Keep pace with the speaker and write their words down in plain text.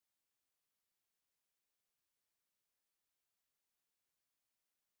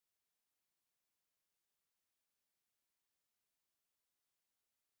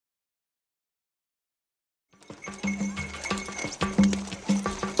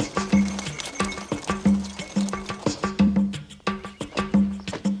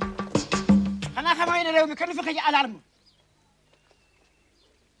kenn du fi xëy alarme.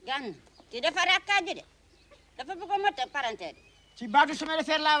 gan ci dafa rakkaaju de dafa bëgg a motte parenté de. ci baatu chemin de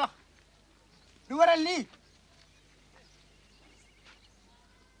fer laa wax lu waral lii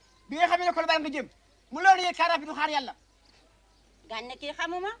bi nga xam ne Colobane nga jëm mu loolu yee car rapide du xaar yàlla. gan ne kii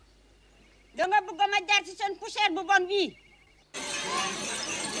xamuma danga bëgg ma jaar ci seen poussière bu bon bii.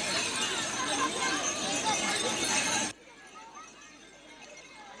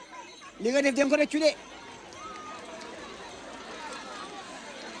 li nga def dem ko rëccu de.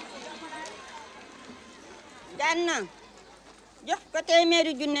 daan na jox ko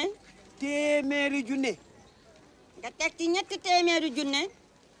téeméeri junne. téeméeri junne. nga teg ci ñetti téeméeri junne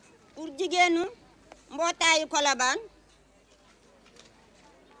pour jigéenu mbootaayu Colobane.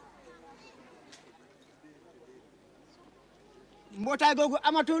 mbootaay googu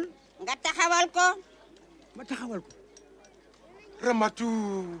amatul. nga taxawal ko. ma taxawal ko. Ramatou.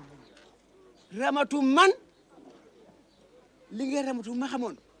 Ramatou man li ngeen Ramatou ma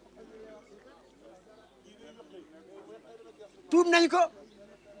xamoon tuub nañ ko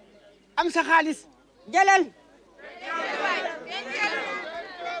am sa xaalis jëlal.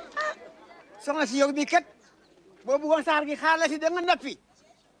 soxna si yow bi kat boo bëggoon saxaar gi xaar la si da nga noppi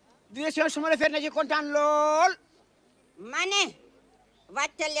direction su ma la fer na ci kontaan lool. ma ne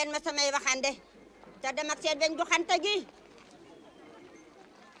wàccal leen ma samay waxande te dem ak seen beñ du xanta gi.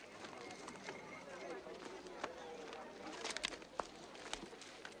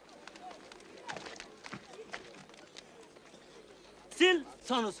 sil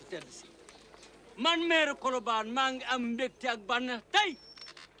soxna su tedd si man maire Colobane maa ngi am mbégte ak bànneex tey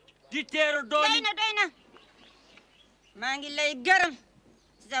di teeru dooni doy na maa ngi lay gërëm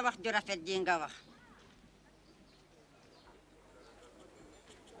ci sa wax ju rafet ji nga wax.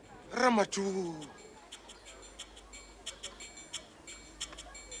 Ramatou.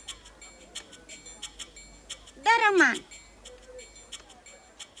 Dramaan.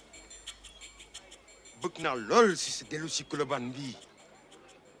 bëgg naa lool si sa dellu si Colobane bii.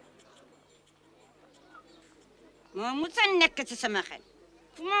 moom mu sa nekk ci sama xel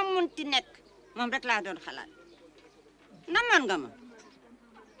fu ma munti nekk moom rek laa doon xalaat namoon nga ma.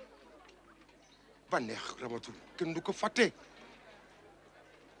 bànneex Ramatou kenn du ko fàtte.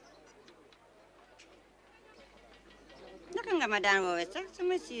 naka nga ma daan woowee sax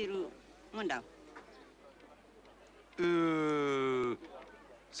sama siiru mu ndaw.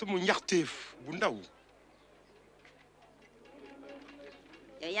 sama njaxteef bu ndaw.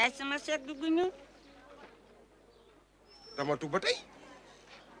 yow yaay sama seet gu ñuul. Ramatou ba tey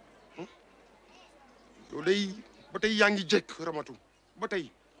yow day ba tey yaa ngi jekk Ramatou ba tey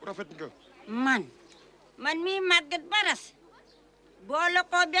rafet nga. man mii màggat baras boole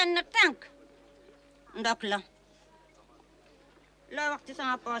ko benn tànk ndok la. loo wax ci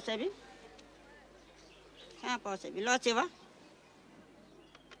sama poche bi loo ci wax.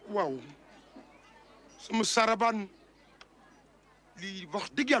 waaw sama sarabaan lii wax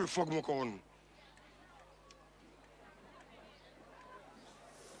dëgg yàlla foog ma ko woon.